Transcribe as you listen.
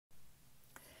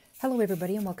Hello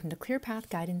everybody and welcome to Clear Path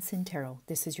Guidance in Tarot.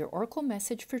 This is your Oracle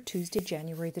message for Tuesday,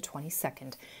 January the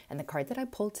 22nd. And the card that I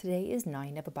pulled today is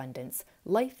Nine of Abundance.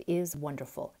 Life is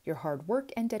wonderful. Your hard work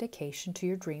and dedication to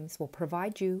your dreams will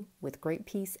provide you with great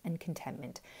peace and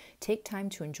contentment. Take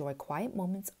time to enjoy quiet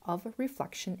moments of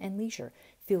reflection and leisure.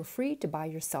 Feel free to buy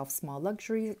yourself small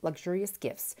luxurious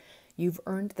gifts. You've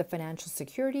earned the financial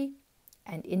security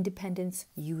and independence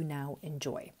you now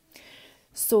enjoy.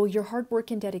 So your hard work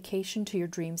and dedication to your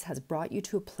dreams has brought you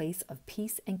to a place of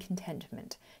peace and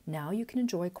contentment. Now you can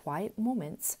enjoy quiet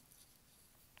moments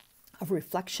of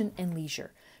reflection and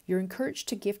leisure. You're encouraged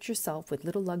to gift yourself with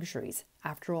little luxuries.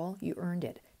 After all, you earned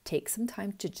it. Take some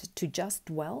time to just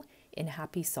dwell in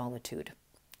happy solitude.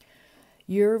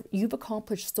 You've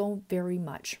accomplished so very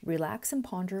much. Relax and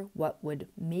ponder what would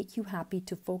make you happy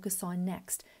to focus on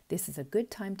next. This is a good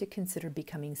time to consider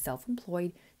becoming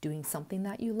self-employed, doing something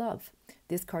that you love.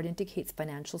 This card indicates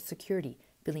financial security,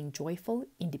 feeling joyful,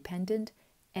 independent,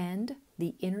 and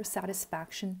the inner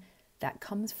satisfaction that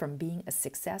comes from being a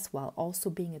success while also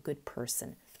being a good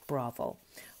person. Bravo.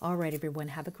 All right, everyone,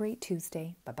 have a great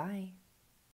Tuesday. Bye-bye.